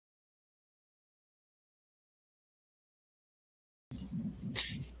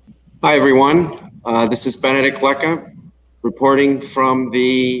Hi, everyone. This is Benedict Lecca, reporting from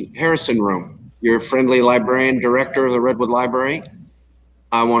the Harrison Room, your friendly librarian director of the Redwood Library.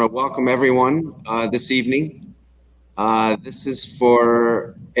 I want to welcome everyone this evening. This is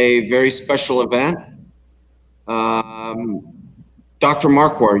for a very special event. Dr.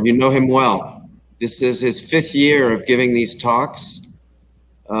 Markward, you know him well. This is his 5th year of giving these talks.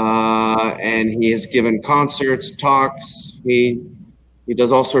 And he has given concerts, talks. He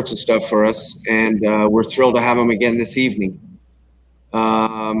does all sorts of stuff for us, and we're thrilled to have him again this evening.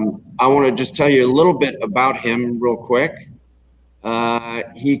 I want to just tell you a little bit about him real quick.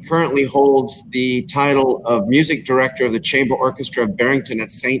 He currently holds the title of Music Director of the Chamber Orchestra of Barrington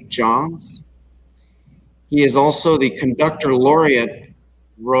at St. John's. He is also the Conductor Laureate,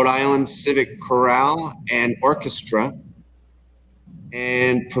 Rhode Island Civic Chorale and Orchestra,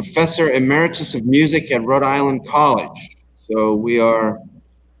 and Professor Emeritus of Music at Rhode Island College. So we are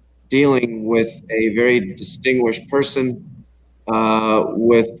dealing with a very distinguished person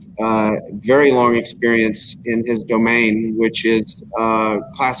with very long experience in his domain, which is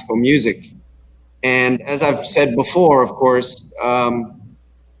classical music. And as I've said before, of course,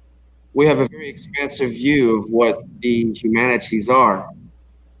 we have a very expansive view of what the humanities are.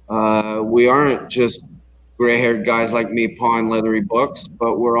 We aren't just gray-haired guys like me pawing leathery books,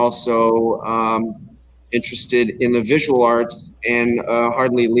 but we're also interested in the visual arts and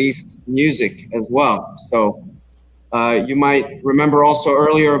hardly least music as well. So you might remember also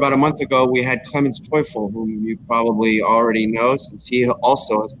earlier, about a month ago, we had Clemens Teufel, whom you probably already know since he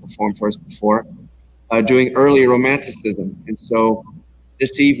also has performed for us before, doing early Romanticism. And so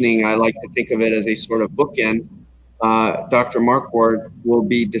this evening, I like to think of it as a sort of bookend. Dr. Markward will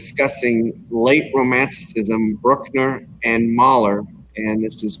be discussing late Romanticism, Bruckner and Mahler, and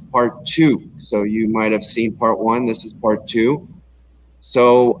this is part 2. So you might have seen part 1, this is part 2.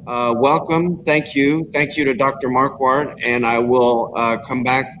 So welcome, thank you to Dr. Markward, and I will come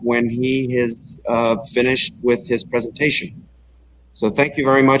back when he is finished with his presentation. So thank you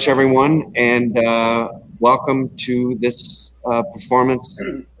very much, everyone, and welcome to this performance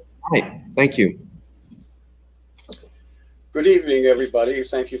tonight. Thank you. Good evening, everybody.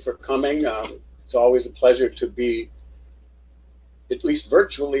 Thank you for coming. It's always a pleasure to be, at least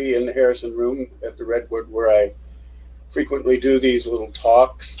virtually, in the Harrison Room at the Redwood, where I frequently do these little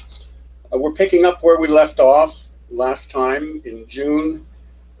talks. We're picking up where we left off last time in June,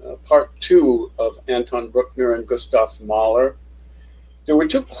 part 2 of Anton Bruckner and Gustav Mahler. There were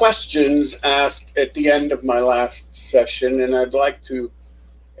 2 questions asked at the end of my last session, and I'd like to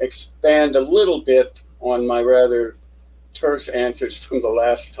expand a little bit on my rather terse answers from the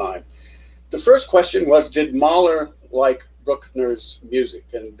last time. The first question was, did Mahler like Bruckner's music?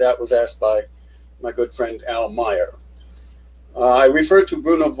 And that was asked by my good friend Al Meyer. I referred to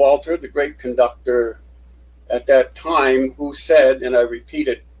Bruno Walter, the great conductor at that time, who said, and I repeat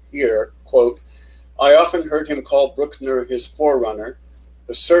it here, quote, "I often heard him call Bruckner his forerunner,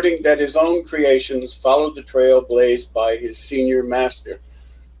 asserting that his own creations followed the trail blazed by his senior master."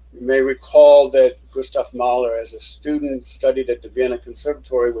 You may recall that Gustav Mahler, as a student, studied at the Vienna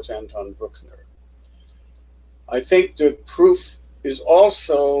Conservatory with Anton Bruckner. I think the proof is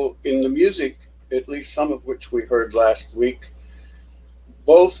also in the music, at least some of which we heard last week.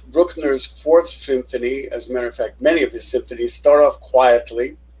 Both Bruckner's 4th Symphony, as a matter of fact, many of his symphonies start off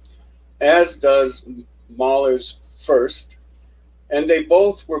quietly, as does Mahler's 1st, and they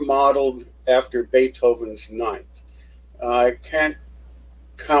both were modeled after Beethoven's 9th. I can't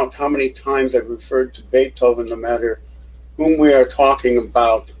count how many times I've referred to Beethoven, no matter whom we are talking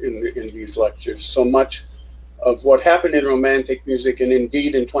about in these lectures. So much of what happened in Romantic music, and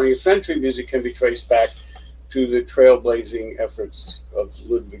indeed in 20th century music, can be traced back to the trailblazing efforts of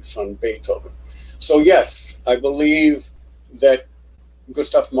Ludwig van Beethoven. So yes, I believe that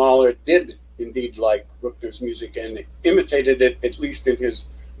Gustav Mahler did indeed like Bruckner's music and imitated it, at least in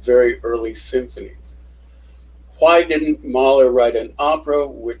his very early symphonies. Why didn't Mahler write an opera,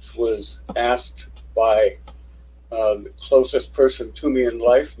 which was asked by the closest person to me in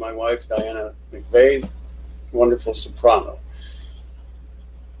life, my wife, Diana McVeigh, wonderful soprano.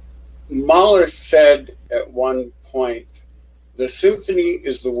 Mahler said at one point, "The symphony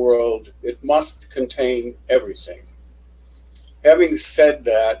is the world, it must contain everything." Having said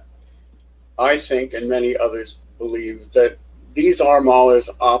that, I think, and many others believe, that these are Mahler's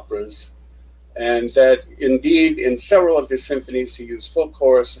operas, and that indeed in several of his symphonies he used full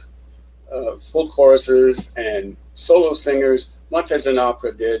choruses and solo singers, much as an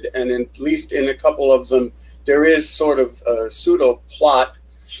opera did, and at least in a couple of them there is sort of a pseudo plot,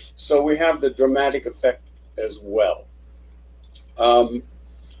 so we have the dramatic effect as well. Um,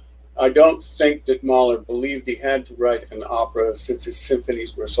 I don't think that Mahler believed he had to write an opera since his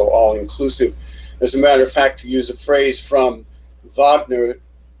symphonies were so all-inclusive. As a matter of fact, to use a phrase from Wagner,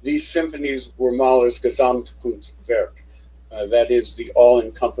 these symphonies were Mahler's Gesamtkunstwerk, that is, the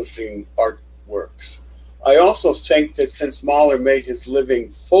all-encompassing artworks. I also think that since Mahler made his living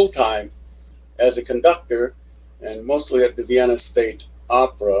full-time as a conductor, and mostly at the Vienna State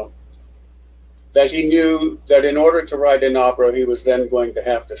Opera, that he knew that in order to write an opera, he was then going to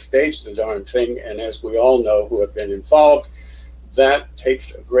have to stage the darn thing. And as we all know who have been involved, that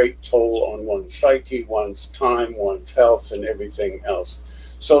takes a great toll on one's psyche, one's time, one's health, and everything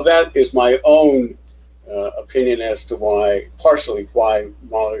else. So that is my own opinion as to why, partially why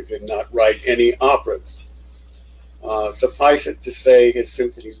Mahler did not write any operas. Suffice it to say, his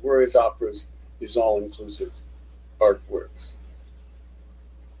symphonies were his operas, his all-inclusive artworks.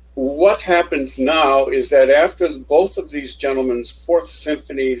 What happens now is that after both of these gentlemen's fourth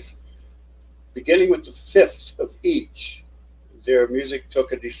symphonies, beginning with the fifth of each, their music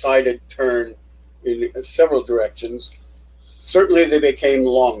took a decided turn in several directions. Certainly they became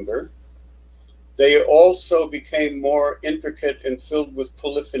longer. They also became more intricate and filled with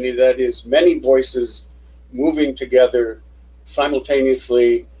polyphony, that is, many voices moving together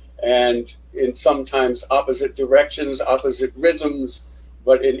simultaneously and in sometimes opposite directions, opposite rhythms,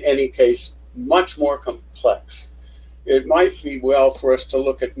 but in any case, much more complex. It might be well for us to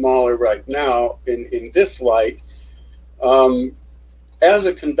look at Mahler right now in this light. As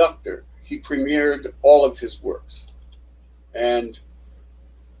a conductor, he premiered all of his works. And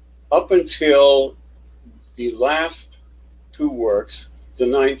up until the last two works, the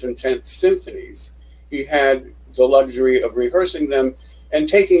Ninth and 10th Symphonies, he had the luxury of rehearsing them and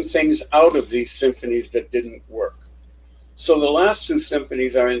taking things out of these symphonies that didn't work. So the last two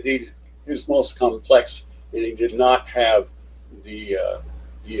symphonies are indeed his most complex, and he did not have the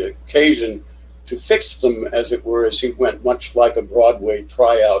occasion to fix them, as it were, as he went, much like a Broadway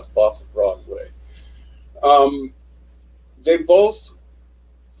tryout off of Broadway. They both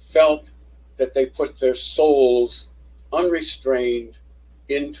felt that they put their souls unrestrained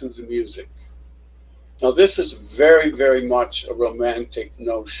into the music. Now, this is very, very much a romantic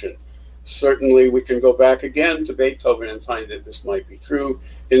notion. Certainly, we can go back again to Beethoven and find that this might be true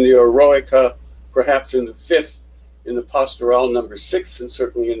in the Eroica, perhaps in the fifth, in the Pastoral number 6, and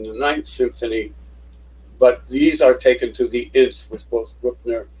certainly in the Ninth Symphony. But these are taken to the nth with both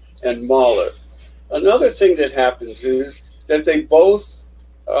Bruckner and Mahler. Another thing that happens is that they both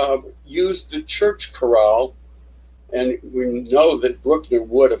used the church chorale, and we know that Bruckner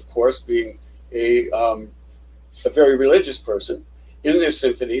would, of course, being a very religious person, in their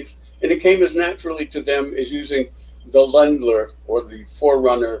symphonies, and it came as naturally to them as using the Ländler, or the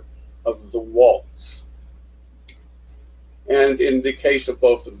forerunner of the waltz. And in the case of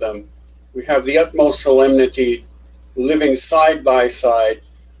both of them, we have the utmost solemnity living side by side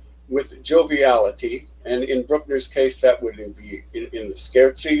with joviality, and in Bruckner's case, that would be in the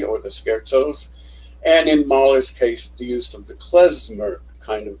scherzi or the scherzos, and in Mahler's case, the use of the klezmer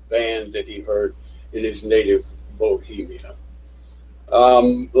kind of band that he heard in his native Bohemia.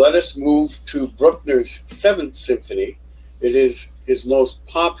 Let us move to Bruckner's 7th Symphony. It is his most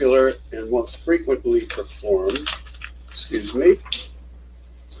popular and most frequently performed. Excuse me.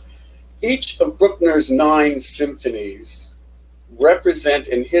 Each of Bruckner's 9 symphonies represent,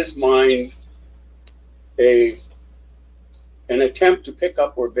 in his mind, an attempt to pick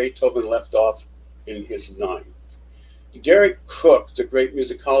up where Beethoven left off in his 9th. Derek Cook, the great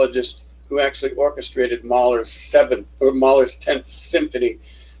musicologist who actually orchestrated Mahler's 10th Symphony,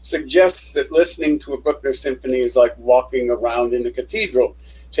 suggests that listening to a Bruckner symphony is like walking around in a cathedral,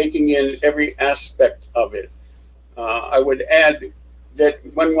 taking in every aspect of it. I would add that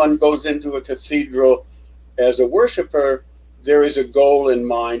when one goes into a cathedral as a worshiper, there is a goal in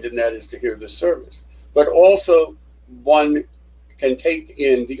mind, and that is to hear the service. But also, one can take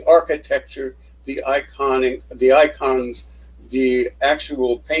in the architecture, the icons, the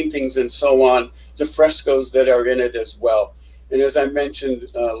actual paintings and so on, the frescoes that are in it as well. And as I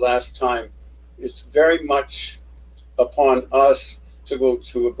mentioned last time, it's very much upon us to go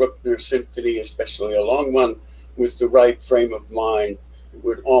to a Bruckner symphony, especially a long one, with the right frame of mind. It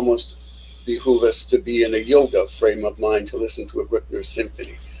would almost behoove us to be in a yoga frame of mind to listen to a Bruckner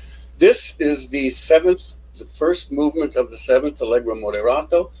symphony. This is the first movement of the 7th, Allegro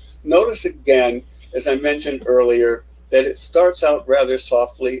Moderato. Notice again, as I mentioned earlier, that it starts out rather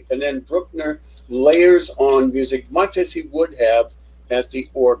softly, and then Bruckner layers on music much as he would have at the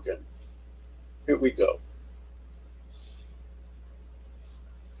organ. Here we go.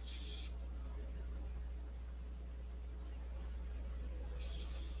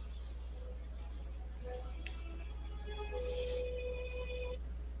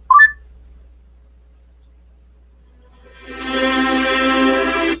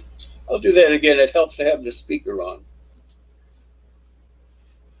 do that again. It helps to have the speaker on.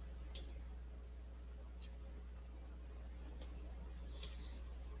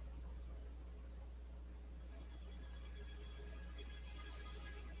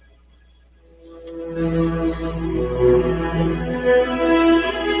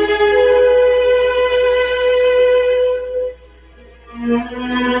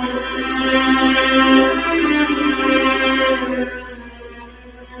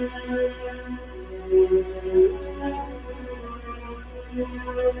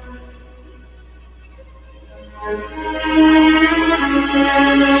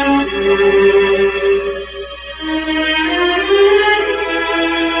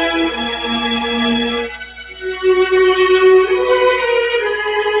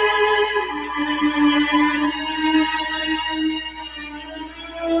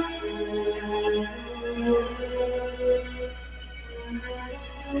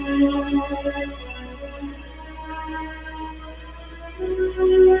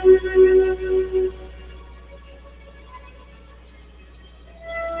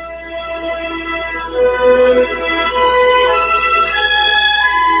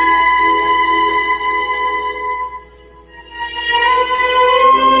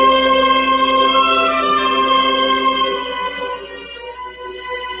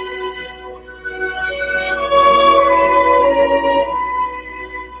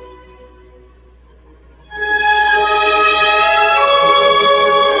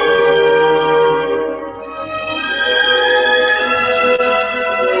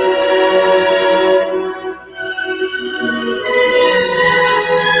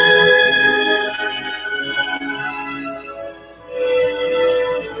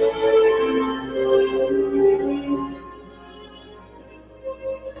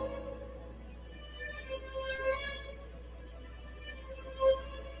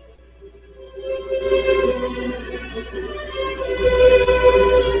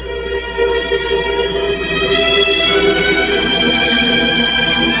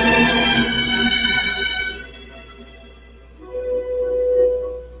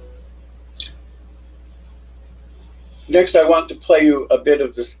 Next, I want to play you a bit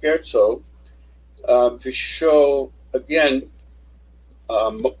of the scherzo to show, again,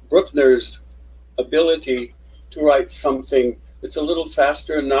 Bruckner's ability to write something that's a little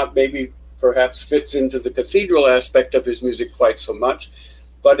faster and not maybe perhaps fits into the cathedral aspect of his music quite so much,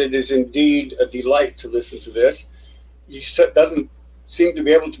 but it is indeed a delight to listen to this. He doesn't seem to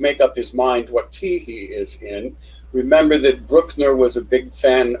be able to make up his mind what key he is in. Remember that Bruckner was a big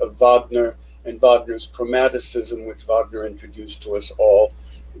fan of Wagner and Wagner's Chromaticism, which Wagner introduced to us all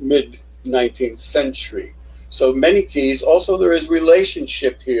mid-19th century. So many keys. Also, there is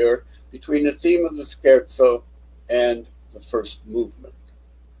relationship here between the theme of the scherzo and the first movement.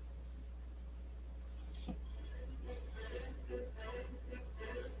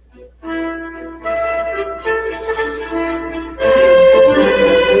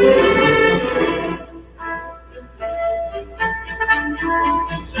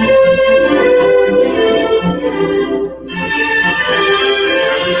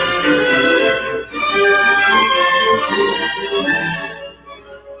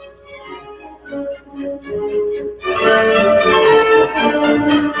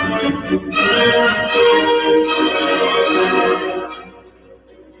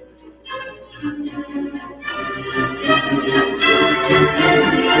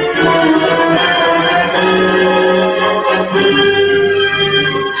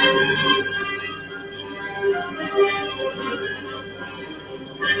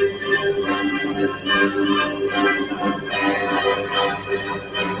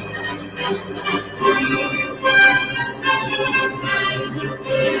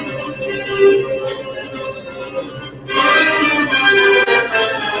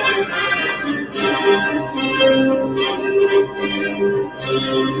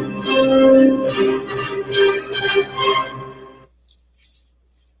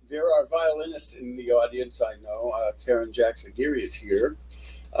 In the audience, I know Karen Jackson-Geary is here,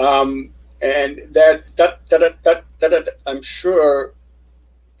 and that I'm sure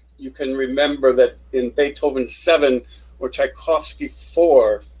you can remember that in Beethoven 7 or Tchaikovsky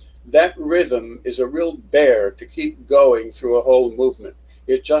 4, that rhythm is a real bear to keep going through a whole movement.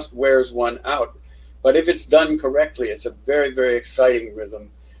 It just wears one out. But if it's done correctly, it's a very, very exciting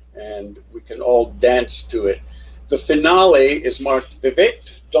rhythm, and we can all dance to it. The finale is marked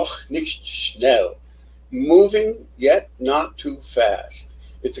bewegt doch nicht schnell, moving yet not too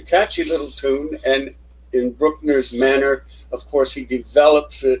fast. It's a catchy little tune, and in Bruckner's manner, of course, he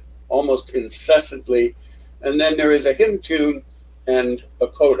develops it almost incessantly. And then there is a hymn tune and a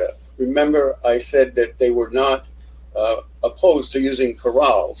coda. Remember, I said that they were not opposed to using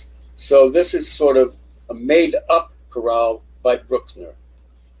chorales. So this is sort of a made-up chorale by Bruckner.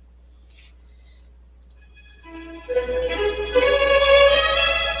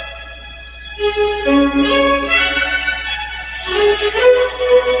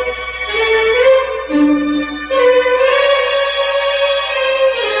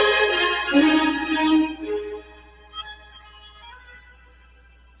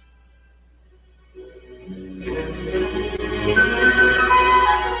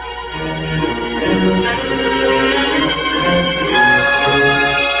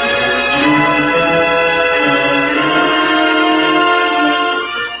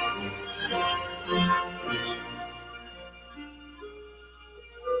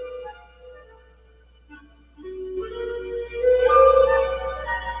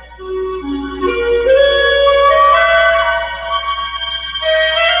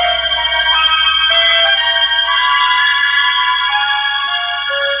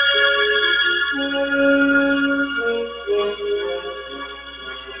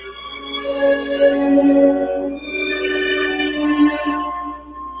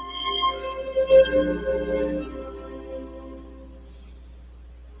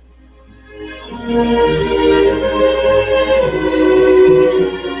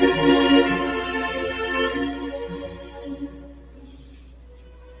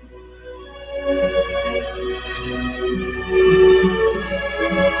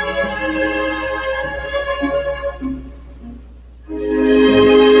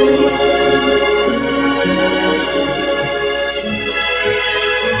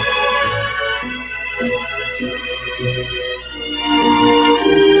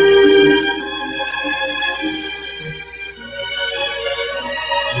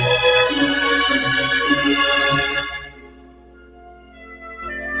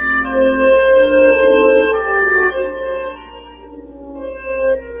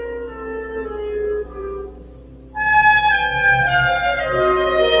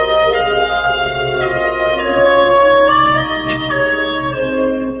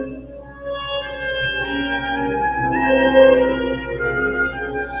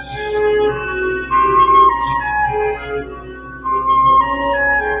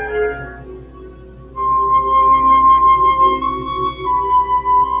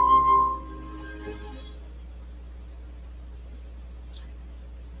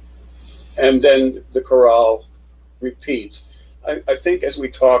 And then the chorale repeats. I think, as we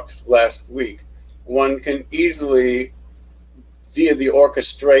talked last week, one can easily, via the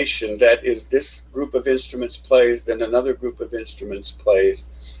orchestration, that is, this group of instruments plays, then another group of instruments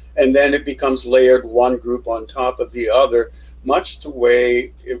plays, and then it becomes layered, one group on top of the other, much the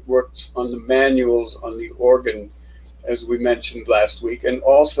way it works on the manuals on the organ, as we mentioned last week. And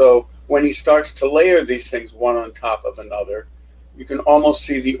also, when he starts to layer these things one on top of another, you can almost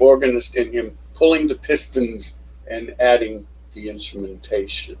see the organist in him pulling the pistons and adding the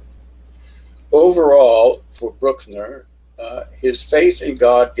instrumentation. Overall, for Bruckner, his faith in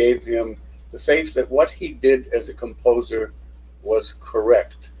God gave him the faith that what he did as a composer was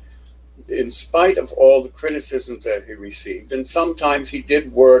correct, in spite of all the criticisms that he received. And sometimes he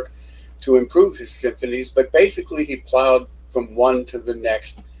did work to improve his symphonies, but basically he plowed from one to the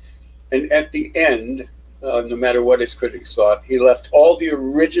next. And at the end, no matter what his critics thought, he left all the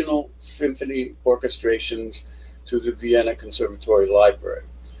original symphony orchestrations to the Vienna Conservatory Library.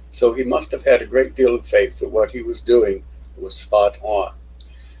 So he must have had a great deal of faith that what he was doing was spot on.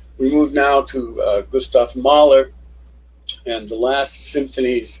 We move now to Gustav Mahler and the last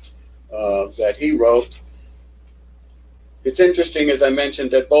symphonies that he wrote. It's interesting, as I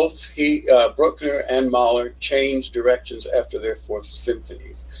mentioned, that both Bruckner and Mahler changed directions after their fourth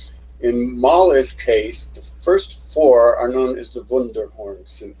symphonies. In Mahler's case, the first four are known as the Wunderhorn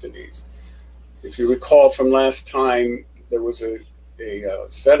symphonies. If you recall from last time, there was a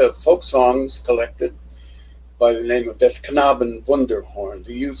set of folk songs collected by the name of Des Knaben Wunderhorn,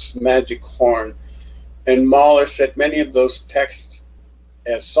 the youth's magic horn. And Mahler set many of those texts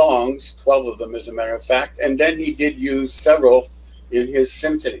as songs, 12 of them as a matter of fact, and then he did use several in his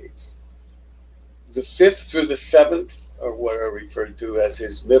symphonies. The fifth through the seventh are what are referred to as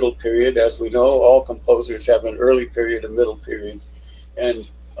his middle period. As we know, all composers have an early period, a middle period, and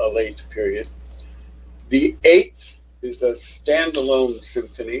a late period. The eighth is a standalone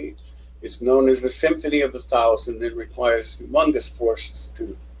symphony. It's known as the Symphony of the Thousand. It requires humongous forces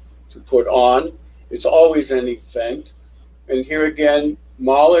to put on. It's always an event. And here again,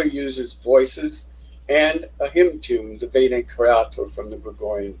 Mahler uses voices and a hymn tune, the Vene Creator from the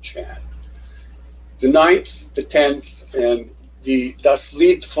Gregorian chant. The ninth, the 10th, and The Das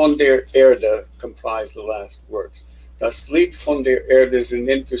Lied von der Erde comprise the last words. Das Lied von der Erde is an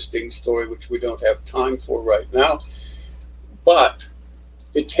interesting story which we don't have time for right now, but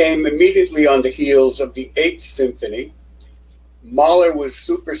it came immediately on the heels of the 8th Symphony. Mahler was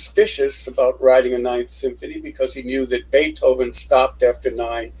superstitious about writing a 9th Symphony because he knew that Beethoven stopped after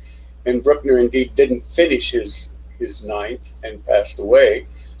 9, and Bruckner indeed didn't finish his 9th and passed away.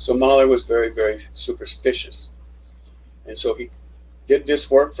 So Mahler was very, very superstitious. And so he did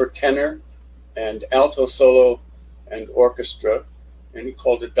this work for tenor and alto solo and orchestra, and he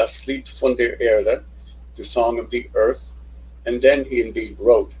called it Das Lied von der Erde, the Song of the Earth. And then he indeed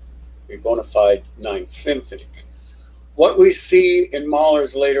wrote a bona fide 9th Symphony. What we see in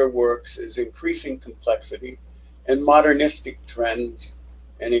Mahler's later works is increasing complexity and modernistic trends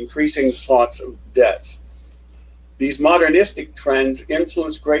and increasing thoughts of death. These modernistic trends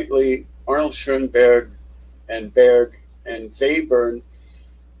influence greatly Arnold Schoenberg and Berg and Webern.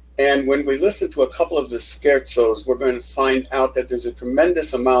 And when we listen to a couple of the scherzos, we're going to find out that there's a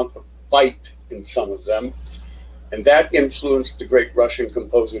tremendous amount of bite in some of them. And that influenced the great Russian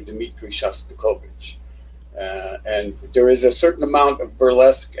composer Dmitri Shostakovich. And there is a certain amount of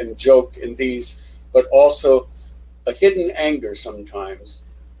burlesque and joke in these, but also a hidden anger sometimes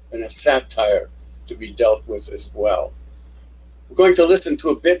and a satire to be dealt with as well. We're going to listen to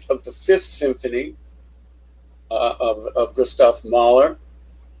a bit of the 5th Symphony of Gustav Mahler.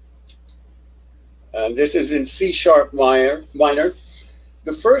 And this is in C-sharp minor.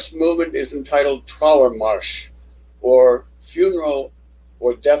 The first movement is entitled Trauermarsch, or Funeral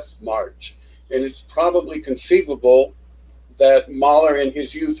or Death March. And it's probably conceivable that Mahler in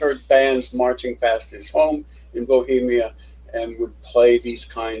his youth heard bands marching past his home in Bohemia and would play these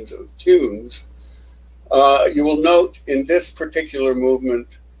kinds of tunes. You will note in this particular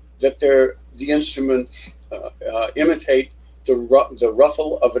movement that the instruments imitate the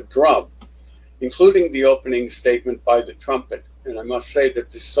ruffle of a drum, including the opening statement by the trumpet. And I must say that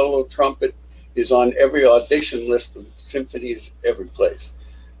the solo trumpet is on every audition list of symphonies every place.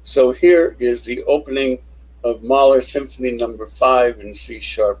 So here is the opening of Mahler Symphony No. 5 in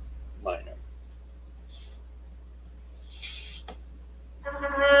C-sharp minor.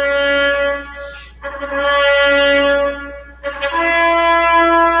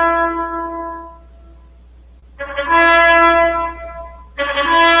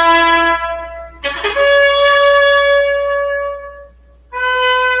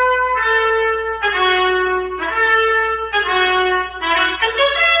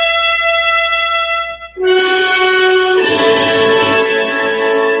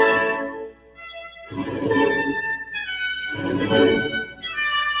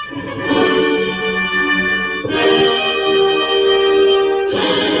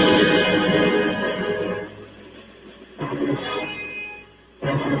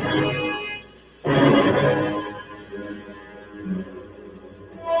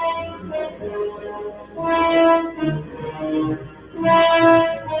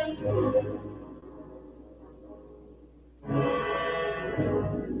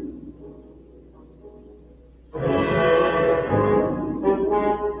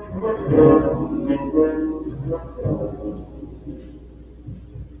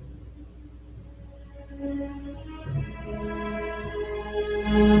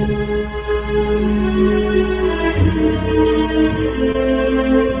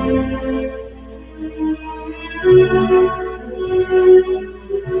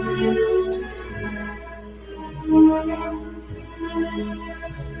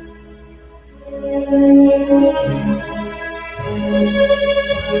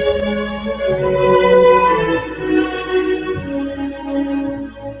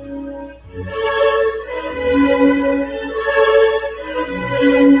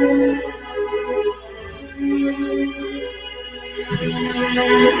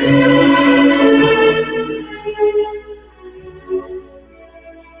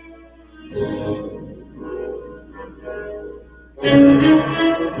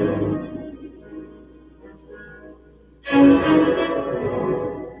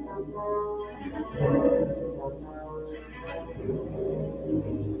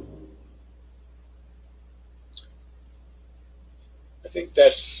 I think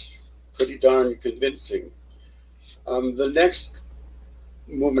that's pretty darn convincing. The next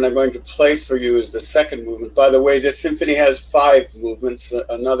movement I'm going to play for you is the second movement. By the way, this symphony has 5 movements,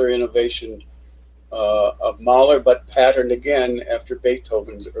 another innovation of Mahler, but patterned again after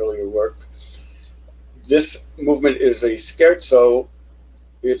Beethoven's earlier work. This movement is a scherzo.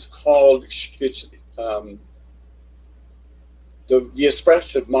 It's called, the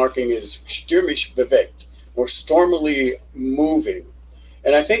expressive marking is stürmisch bewegt. or stormily moving.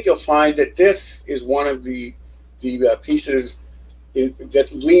 And I think you'll find that this is one of the pieces that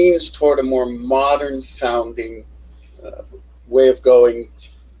leans toward a more modern sounding way of going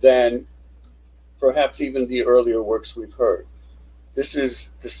than perhaps even the earlier works we've heard. This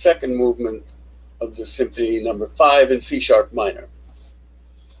is the second movement of the Symphony Number 5 in C-sharp minor.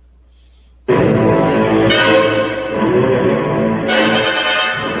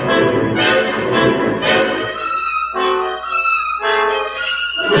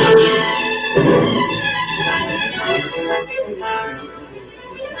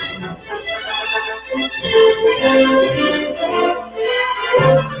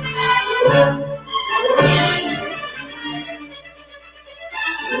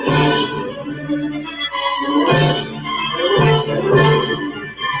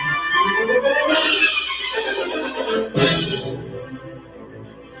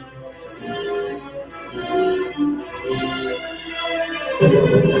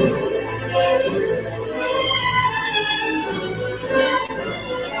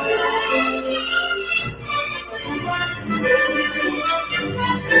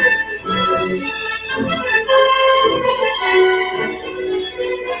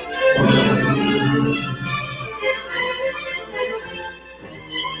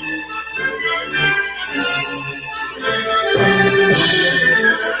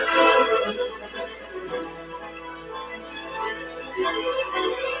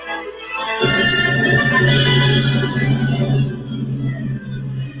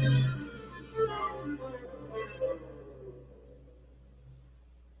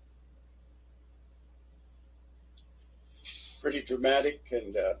 Pretty dramatic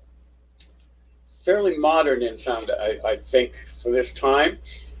and fairly modern in sound, I think, for this time.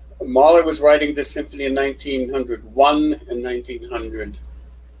 Mahler was writing this symphony in 1901 and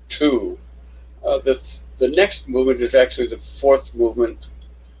 1902. The next movement is actually the fourth movement,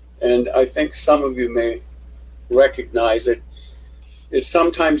 and I think some of you may recognize it. It's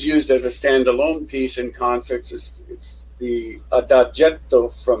sometimes used as a standalone piece in concerts. It's the Adagietto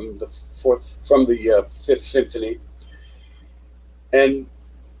from the Fifth Symphony. And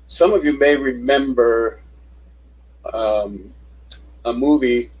some of you may remember a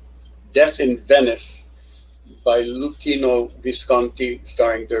movie, Death in Venice, by Luchino Visconti,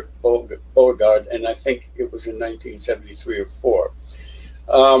 starring Dirk Bogarde, and I think it was in 1973 or 4.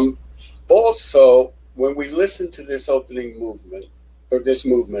 Also, when we listen to this opening movement, or this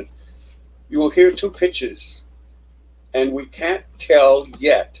movement, you will hear two pitches, and we can't tell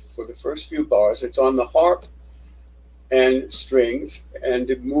yet for the first few bars. It's on the harp and strings, and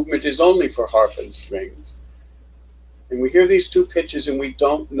the movement is only for harp and strings. And we hear these two pitches, and we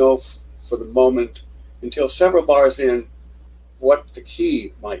don't know for the moment, until several bars in, what the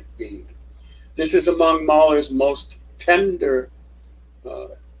key might be. This is among Mahler's most tender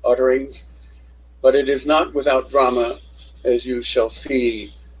utterings, but it is not without drama, as you shall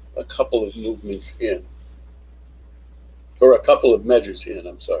see a couple of movements in, or a couple of measures in,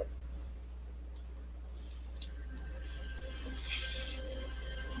 I'm sorry.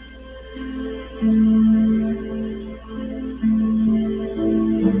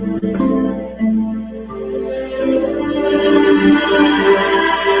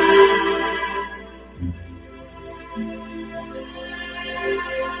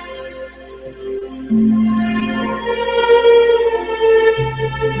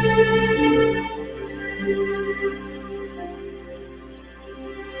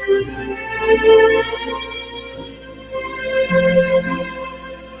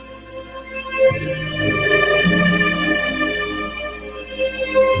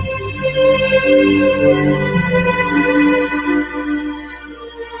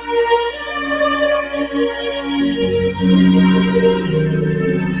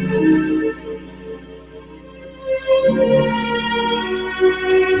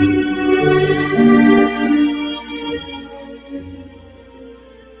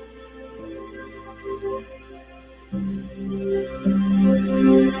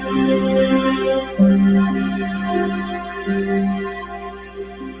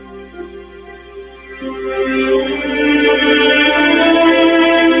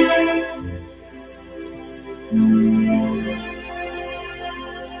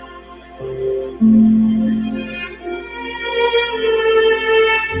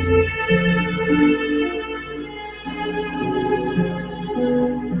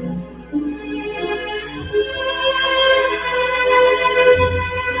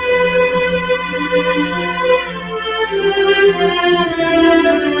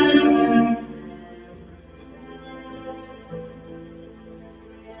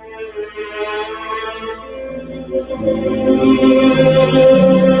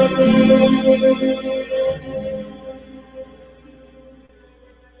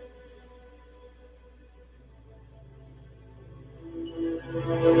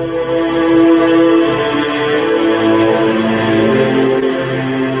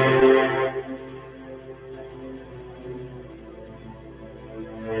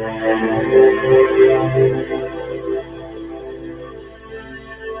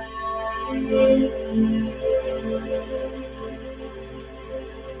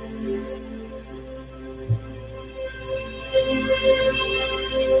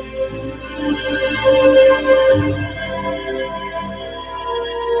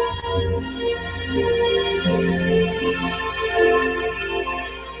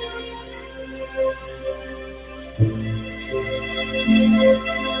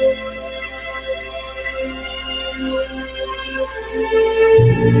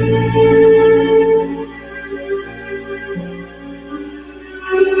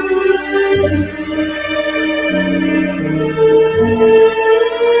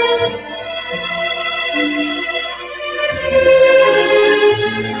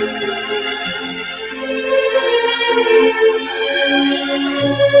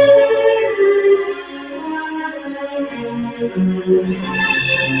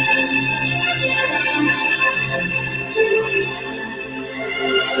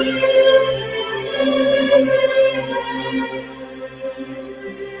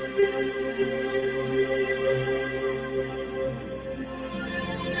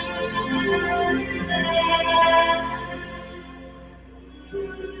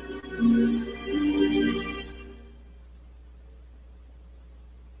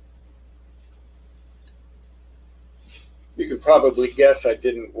 You can probably guess I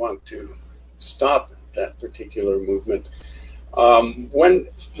didn't want to stop that particular movement. When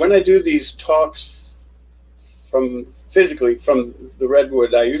I do these talks physically from the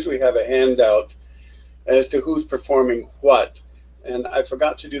Redwood, I usually have a handout as to who's performing what. And I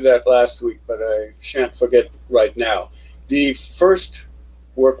forgot to do that last week, but I shan't forget right now. The first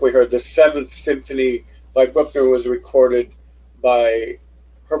work we heard, the Seventh Symphony by Bruckner, was recorded by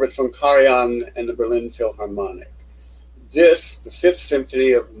Herbert von Karajan and the Berlin Philharmonic. This, the Fifth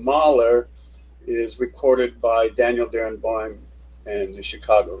Symphony of Mahler, is recorded by Daniel Barenboim and the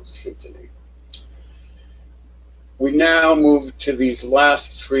Chicago Symphony. We now move to these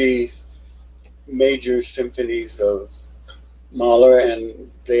last three major symphonies of Mahler,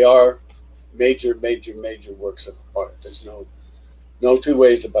 and they are major, major, major works of art. There's no two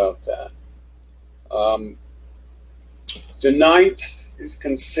ways about that. The ninth is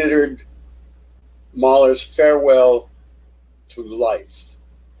considered Mahler's farewell to life.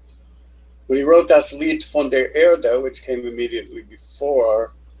 When he wrote Das Lied von der Erde, which came immediately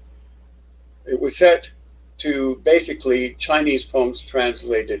before, it was set to basically Chinese poems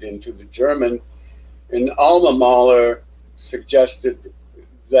translated into the German, and Alma Mahler suggested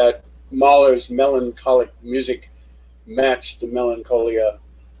that Mahler's melancholic music matched the melancholia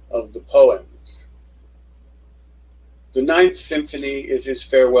of the poems. The Ninth Symphony is his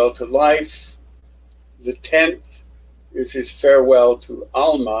farewell to life. The 10th is his farewell to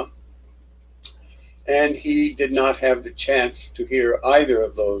Alma, and he did not have the chance to hear either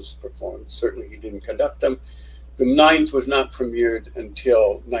of those performed. Certainly he didn't conduct them. The 9th was not premiered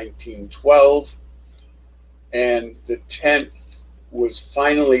until 1912, and the 10th was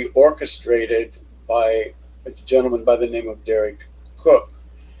finally orchestrated by a gentleman by the name of Derek Cook.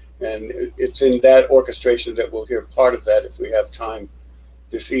 And it's in that orchestration that we'll hear part of that if we have time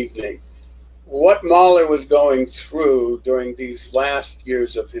this evening. What Mahler was going through during these last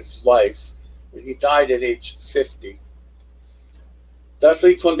years of his life, when he died at age 50. Das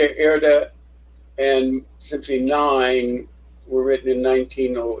Lied von der Erde and Symphony 9 were written in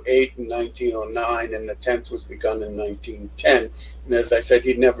 1908 and 1909, and the 10th was begun in 1910. And as I said,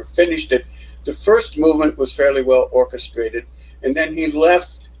 he'd never finished it. The first movement was fairly well orchestrated, and then he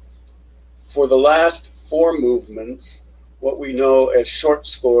left for the last four movements, what we know as short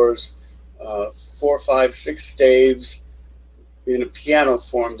scores, 4, 5, 6 staves in a piano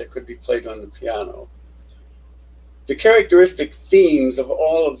form that could be played on the piano. The characteristic themes of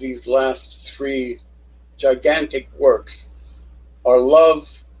all of these last three gigantic works are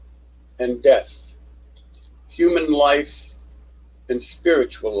love and death, human life and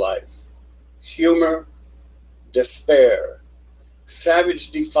spiritual life, humor, despair,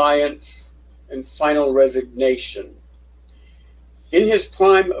 savage defiance, and final resignation. In his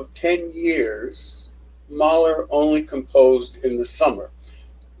prime of 10 years, Mahler only composed in the summer.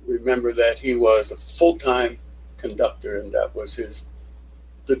 Remember that he was a full-time conductor, and that was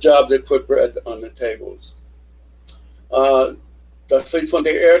the job that put bread on the tables. Das Lied von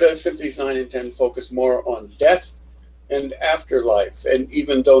der Erde, Symphonies 9 and 10 focused more on death and afterlife. And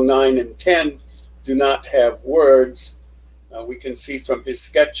even though 9 and 10 do not have words, we can see from his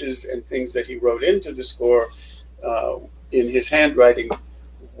sketches and things that he wrote into the score in his handwriting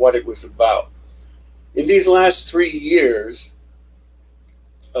what it was about. In these last 3 years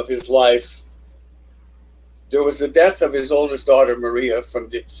of his life, there was the death of his oldest daughter, Maria, from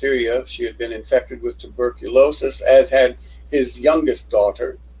diphtheria. She had been infected with tuberculosis, as had his youngest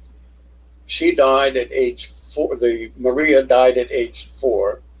daughter. She died at age 4. Maria died at age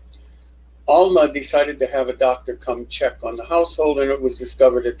 4. Alma decided to have a doctor come check on the household, and it was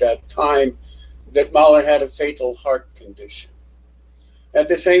discovered at that time that Mahler had a fatal heart condition. At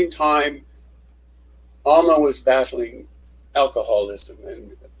the same time, Alma was battling alcoholism,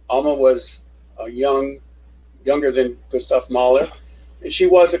 and Alma was younger than Gustav Mahler, and she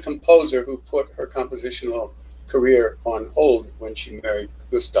was a composer who put her compositional career on hold when she married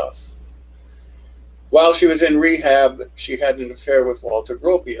Gustav. While she was in rehab, she had an affair with Walter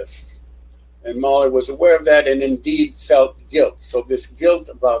Gropius, and Mahler was aware of that and indeed felt guilt. So this guilt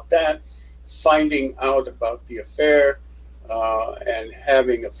about that, finding out about the affair, and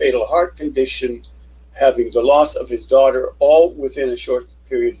having a fatal heart condition, having the loss of his daughter, all within a short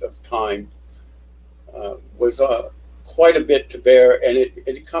period of time, was quite a bit to bear, and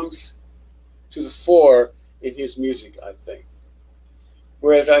it comes to the fore in his music, I think.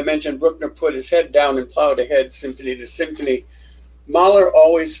 Whereas I mentioned Bruckner put his head down and plowed ahead symphony to symphony, Mahler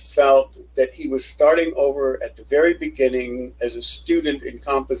always felt that he was starting over at the very beginning as a student in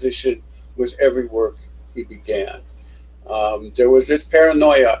composition with every work he began. There was this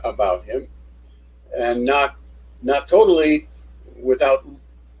paranoia about him, and not totally without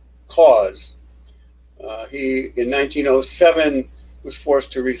cause. He, in 1907, was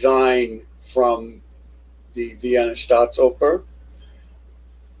forced to resign from the Vienna Staatsoper.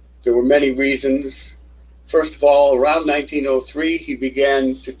 There were many reasons. First of all, around 1903, he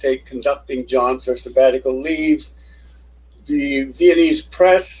began to take conducting jaunts or sabbatical leaves. The Viennese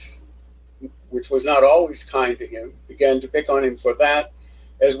press, which was not always kind to him, began to pick on him for that.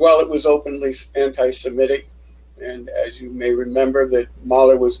 As well, it was openly anti-Semitic. And as you may remember, that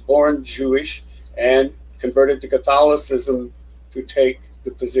Mahler was born Jewish and converted to Catholicism to take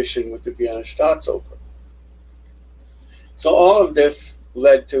the position with the Vienna Staatsoper. So all of this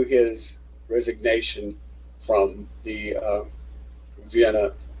led to his resignation from the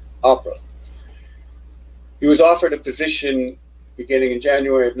Vienna Opera. He was offered a position beginning in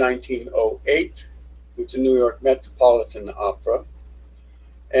January of 1908 with the New York Metropolitan Opera,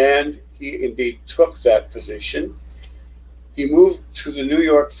 and he indeed took that position. He moved to the New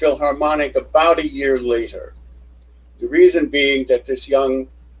York Philharmonic about a year later. The reason being that this young,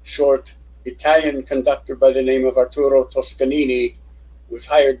 short Italian conductor by the name of Arturo Toscanini was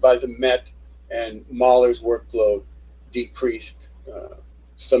hired by the Met, and Mahler's workload decreased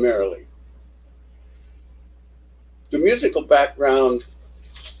summarily. The musical background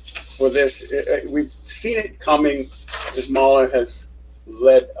for this, we've seen it coming as Mahler has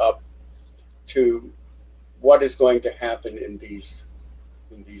led up to what is going to happen in these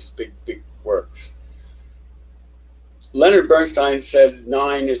big works. Leonard Bernstein said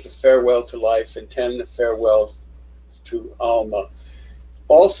 9 is the farewell to life and 10 the farewell to Alma.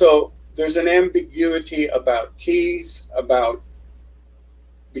 Also, there's an ambiguity about keys, about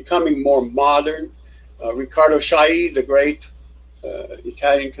becoming more modern. Riccardo Chailly, the great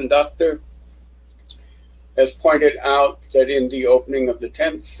Italian conductor, has pointed out that in the opening of the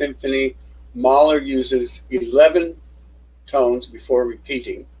 10th Symphony, Mahler uses 11 tones before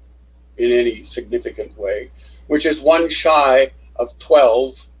repeating in any significant way, which is one shy of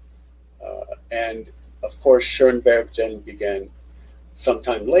 12. And of course, Schoenberg then began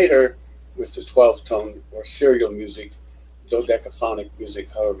sometime later with the 12-tone or serial music, dodecaphonic music,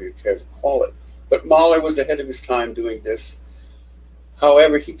 however you care to call it. But Mahler was ahead of his time doing this.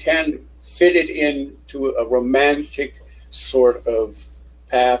 However, he can fit it into a romantic sort of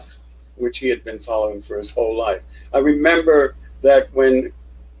path which he had been following for his whole life. I remember that when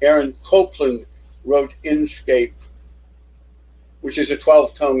Aaron Copland wrote Inscape, which is a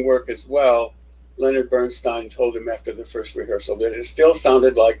 12-tone work as well, Leonard Bernstein told him after the first rehearsal that it still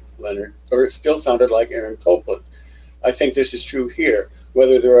sounded like Leonard, or it still sounded like Aaron Copland. I think this is true here.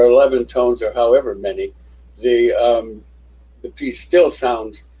 Whether there are 11 tones or however many, the piece still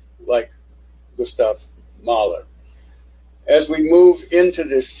sounds like Gustav Mahler. As we move into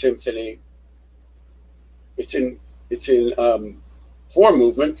this symphony, it's in 4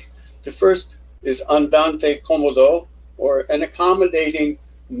 movements. The first is Andante Comodo, or an accommodating,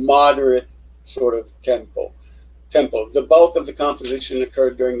 moderate sort of tempo. The bulk of the composition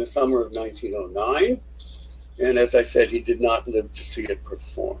occurred during the summer of 1909, and as I said, he did not live to see it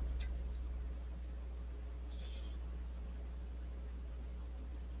performed.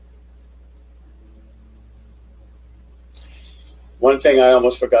 One thing I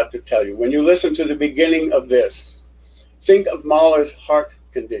almost forgot to tell you. When you listen to the beginning of this, think of Mahler's heart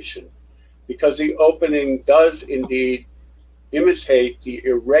condition, because the opening does indeed imitate the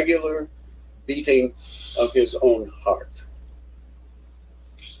irregular beating of his own heart.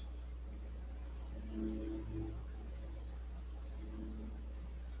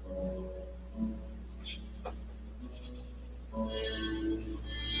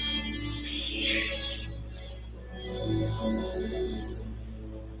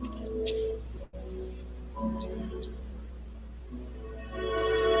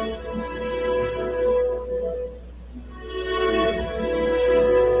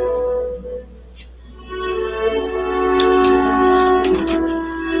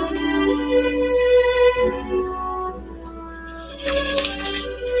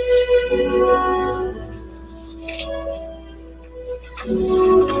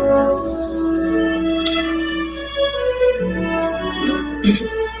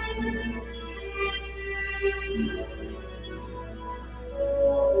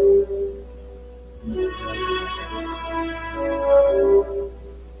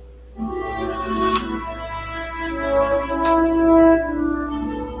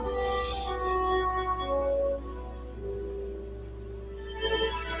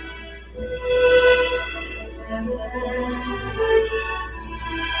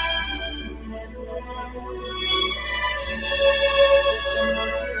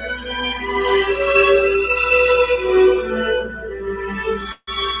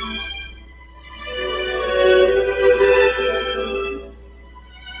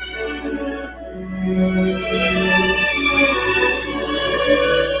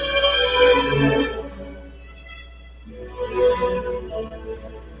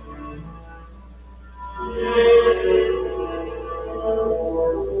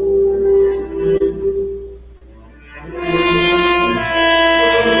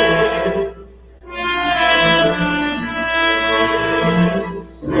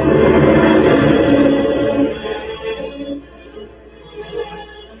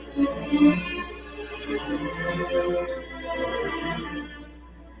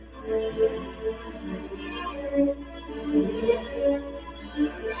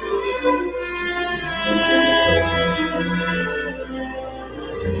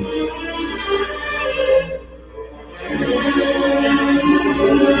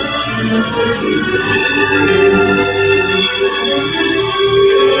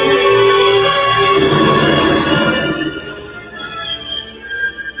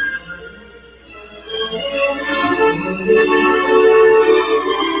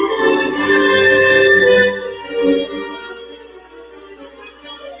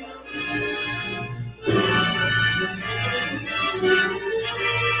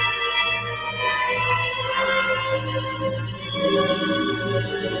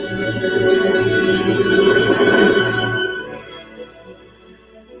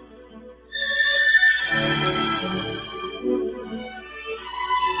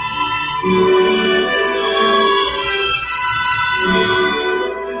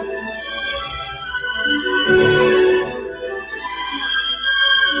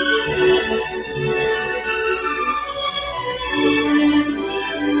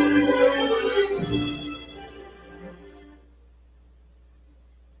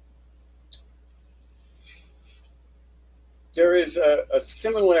 There is a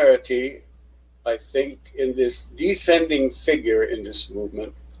similarity, I think, in this descending figure in this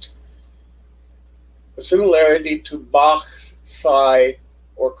movement, a similarity to Bach's sigh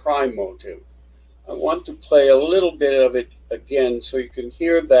or cry motive. I want to play a little bit of it again so you can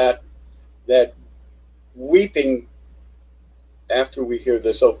hear that weeping after we hear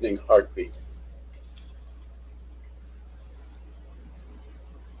this opening heartbeat.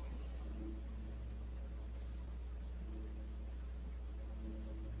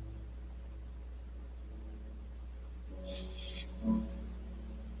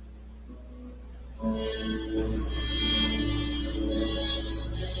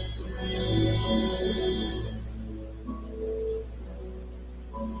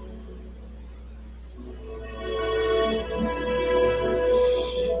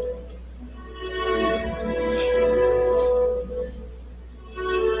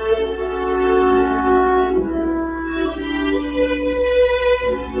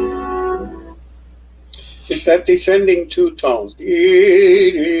 It's that descending two tones,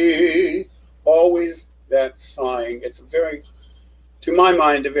 dee, dee, always that sighing. It's a very, to my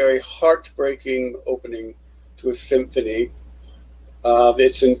mind, a very heartbreaking opening to a symphony.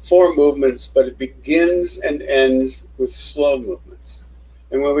 It's in 4 movements, but it begins and ends with slow movements.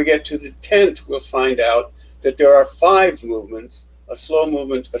 And when we get to the 10th, we'll find out that there are 5 movements, a slow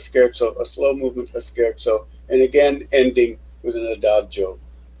movement, a scherzo, a slow movement, a scherzo, and again ending with an adagio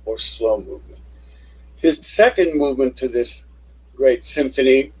or slow movement. His second movement to this great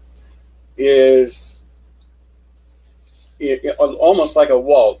symphony is almost like a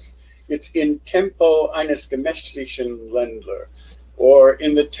waltz. It's in tempo eines gemächlichen Ländler, or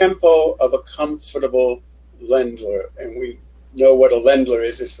in the tempo of a comfortable Ländler. And we know what a Ländler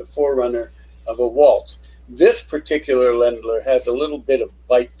is. It's the forerunner of a waltz. This particular Ländler has a little bit of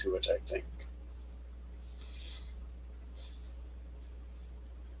bite to it, I think.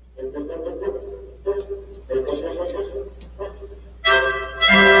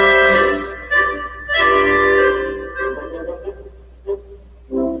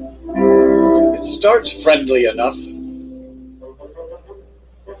 It starts friendly enough.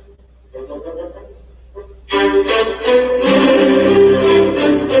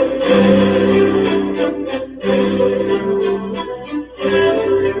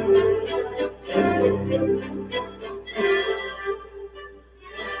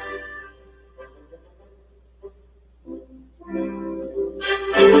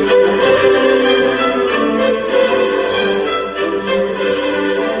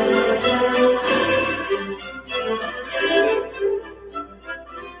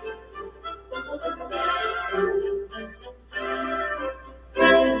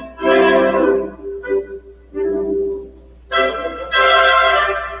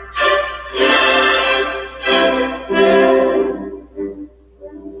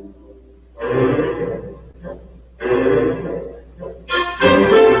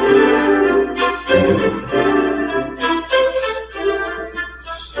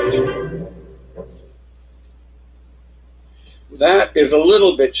 That is a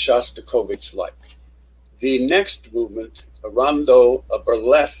little bit Shostakovich-like. The next movement, a rondo, a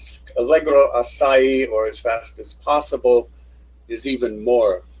burlesque, allegro assai, or as fast as possible, is even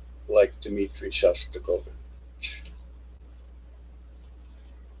more like Dmitri Shostakovich.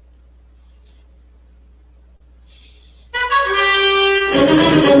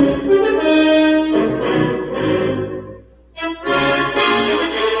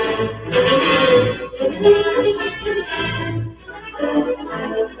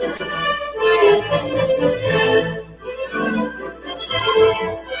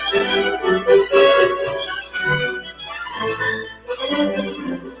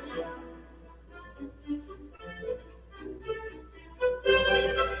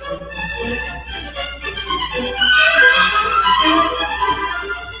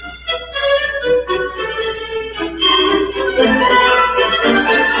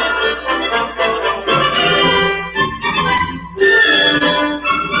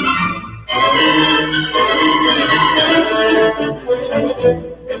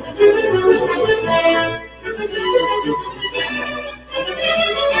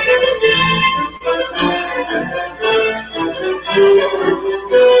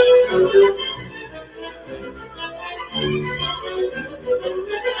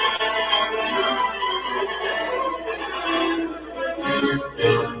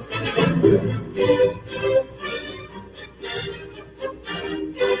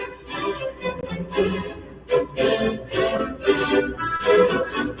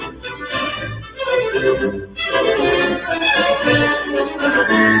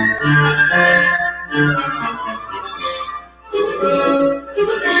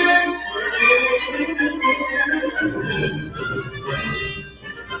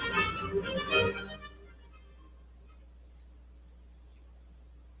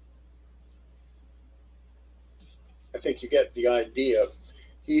 I think you get the idea.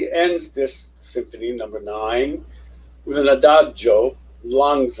 He ends this symphony, number 9, with an adagio,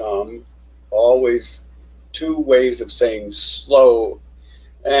 langsam, always two ways of saying slow,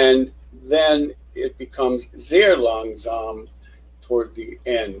 and then it becomes sehr langsam toward the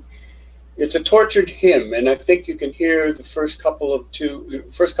end. It's a tortured hymn, and I think you can hear the first couple of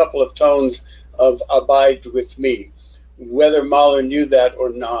tones of Abide with Me. Whether Mahler knew that or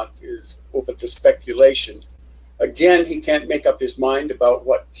not is open to speculation. Again, he can't make up his mind about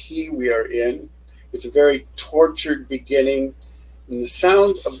what key we are in. It's a very tortured beginning, and the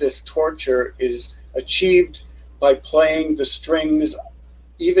sound of this torture is achieved by playing the strings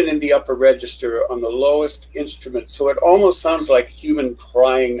even in the upper register on the lowest instrument, so it almost sounds like human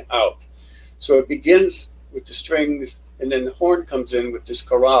crying out. So it begins with the strings, and then the horn comes in with this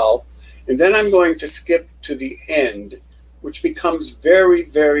chorale, and then I'm going to skip to the end, which becomes very,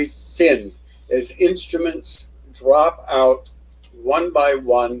 very thin as instruments drop out one by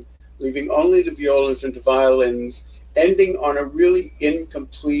one, leaving only the violas and the violins, ending on a really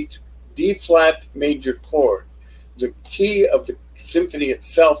incomplete D-flat major chord. The key of the symphony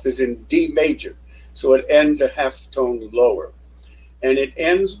itself is in D major, so it ends a half tone lower. And it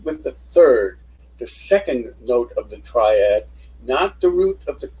ends with the third, the second note of the triad, not the root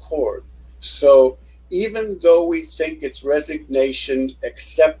of the chord. So even though we think it's resignation,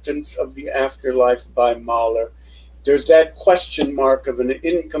 acceptance of the afterlife by Mahler, there's that question mark of an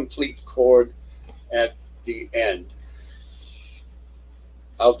incomplete chord at the end.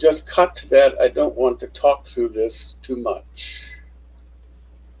 I'll just cut to that. I don't want to talk through this too much.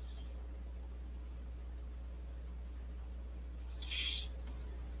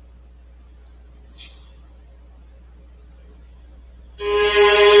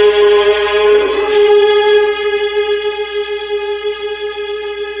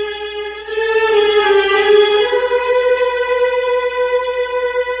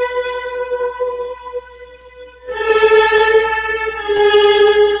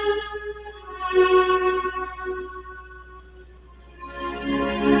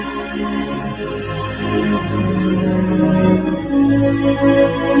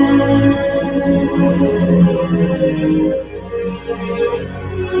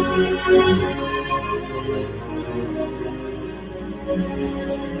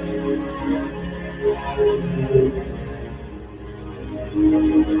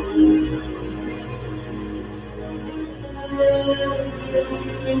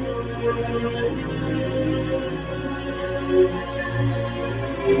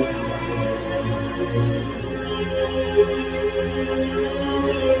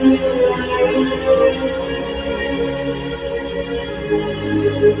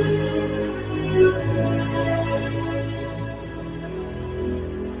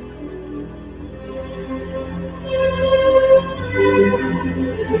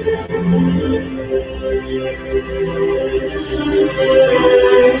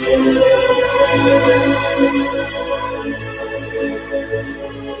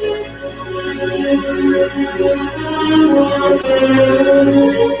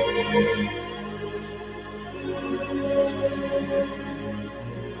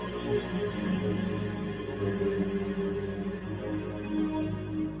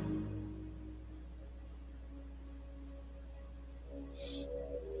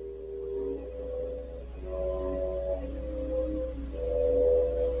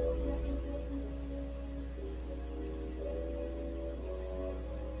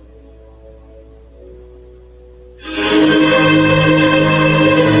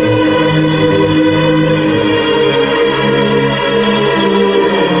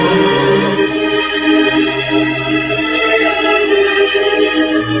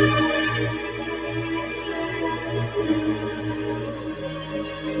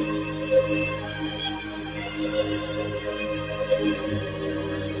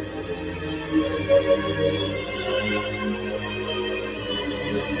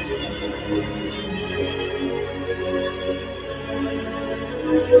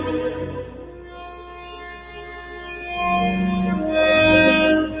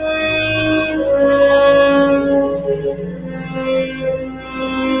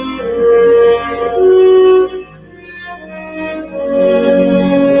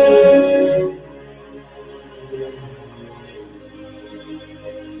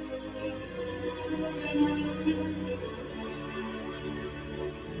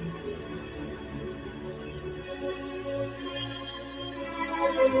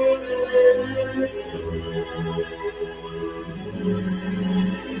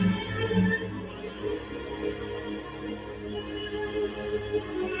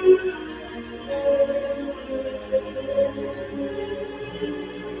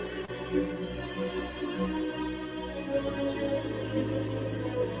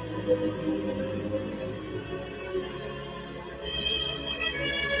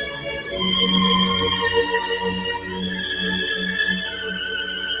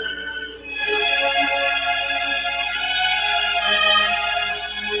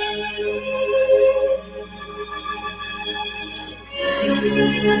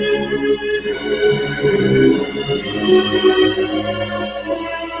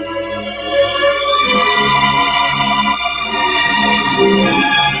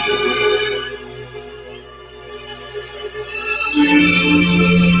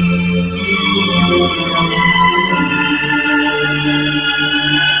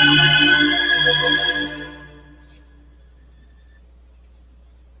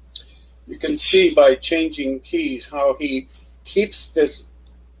 You can see by changing keys how he keeps this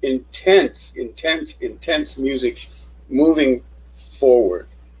intense music moving forward.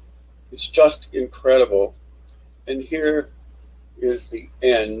 It's just incredible. And here is the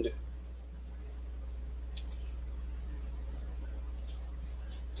end.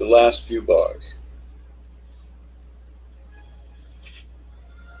 The last few bars.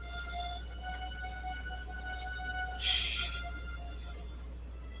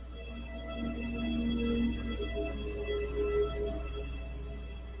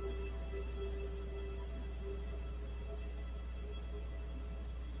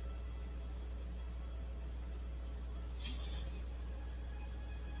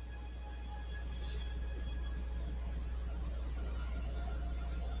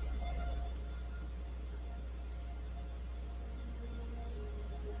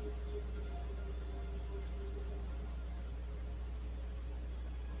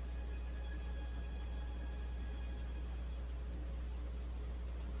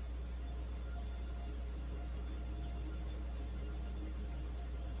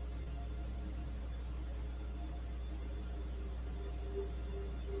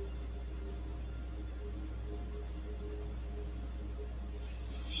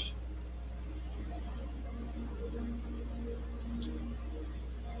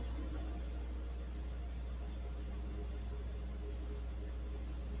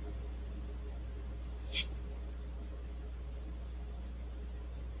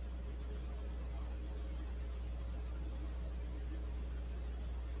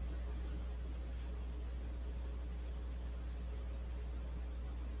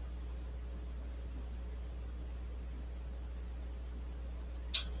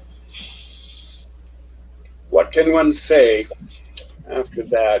 What can one say after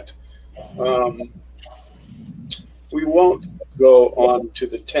that? We won't go on to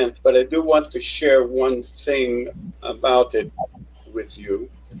the 10th, but I do want to share one thing about it with you.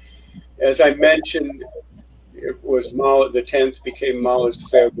 As I mentioned, it was Mahler, the 10th became Mahler's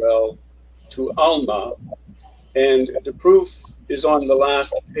farewell to Alma, and the proof is on the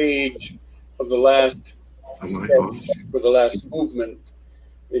last page of the last sketch for the last movement,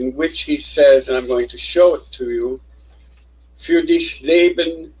 in which he says, and I'm going to show it to you, für dich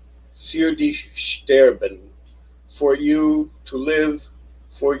leben, für dich sterben, for you to live,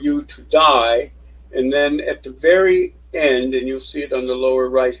 for you to die. And then at the very end, and you'll see it on the lower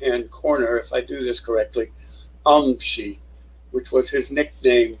right-hand corner, if I do this correctly, Amshi, which was his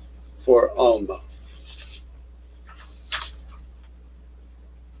nickname for Alma.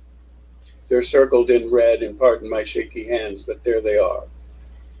 They're circled in red, and pardon my shaky hands, but there they are.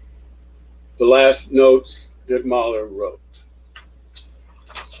 The last notes that Mahler wrote.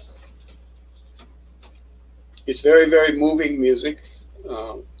 It's very, very moving music.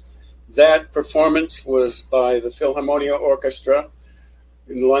 That performance was by the Philharmonia Orchestra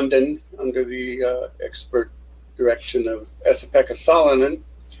in London under the expert direction of Esa-Pekka Salonen,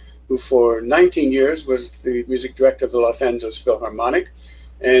 who for 19 years was the music director of the Los Angeles Philharmonic.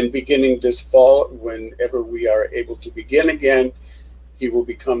 And beginning this fall, whenever we are able to begin again, he will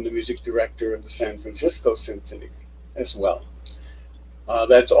become the music director of the San Francisco Symphony as well.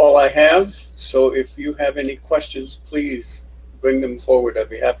 That's all I have. So if you have any questions, please bring them forward. I'd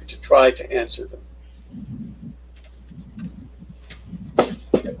be happy to try to answer them.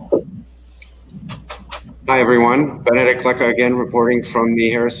 Hi, everyone. Benedict Lecca again, reporting from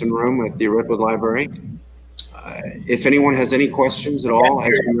the Harrison Room at the Redwood Library. If anyone has any questions at all,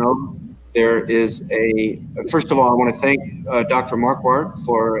 as you know, there is first of all, I want to thank Dr. Markward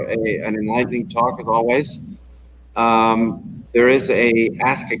for an enlightening talk, as always. There is a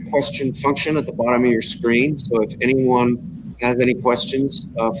ask a question function at the bottom of your screen. So if anyone has any questions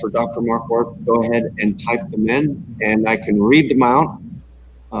for Dr. Markward, go ahead and type them in, and I can read them out,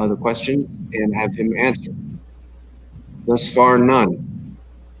 the questions, and have him answer. Thus far, none.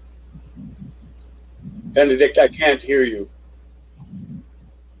 Benedict, I can't hear you.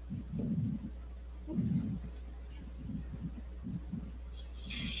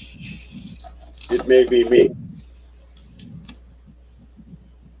 It may be me.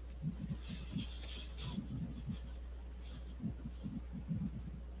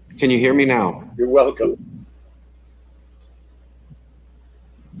 Can you hear me now? You're welcome.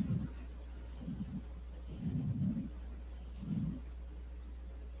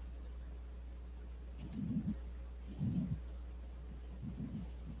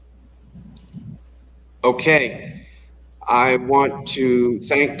 Okay, I want to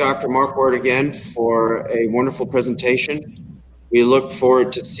thank Dr. Markward again for a wonderful presentation. We look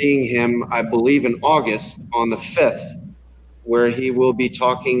forward to seeing him, I believe, in August on the 5th, where he will be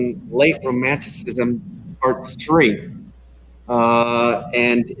talking Late Romanticism Part 3.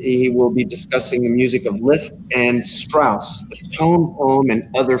 And he will be discussing the music of Liszt and Strauss, the tone, poem, and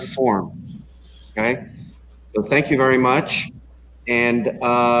other forms. Okay, so thank you very much. And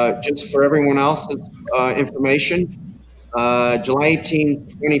just for everyone else's information, July 18,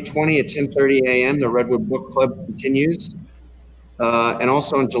 2020 at 10:30 a.m., the Redwood Book Club continues. And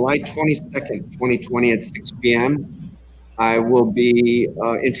also on July 22nd, 2020 at 6 p.m., I will be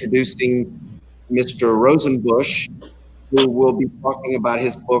introducing Mr. Rosenbusch, who will be talking about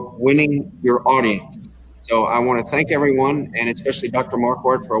his book, Winning Your Audience. So I want to thank everyone, and especially Dr.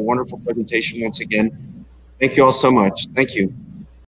 Markward, for a wonderful presentation once again. Thank you all so much. Thank you.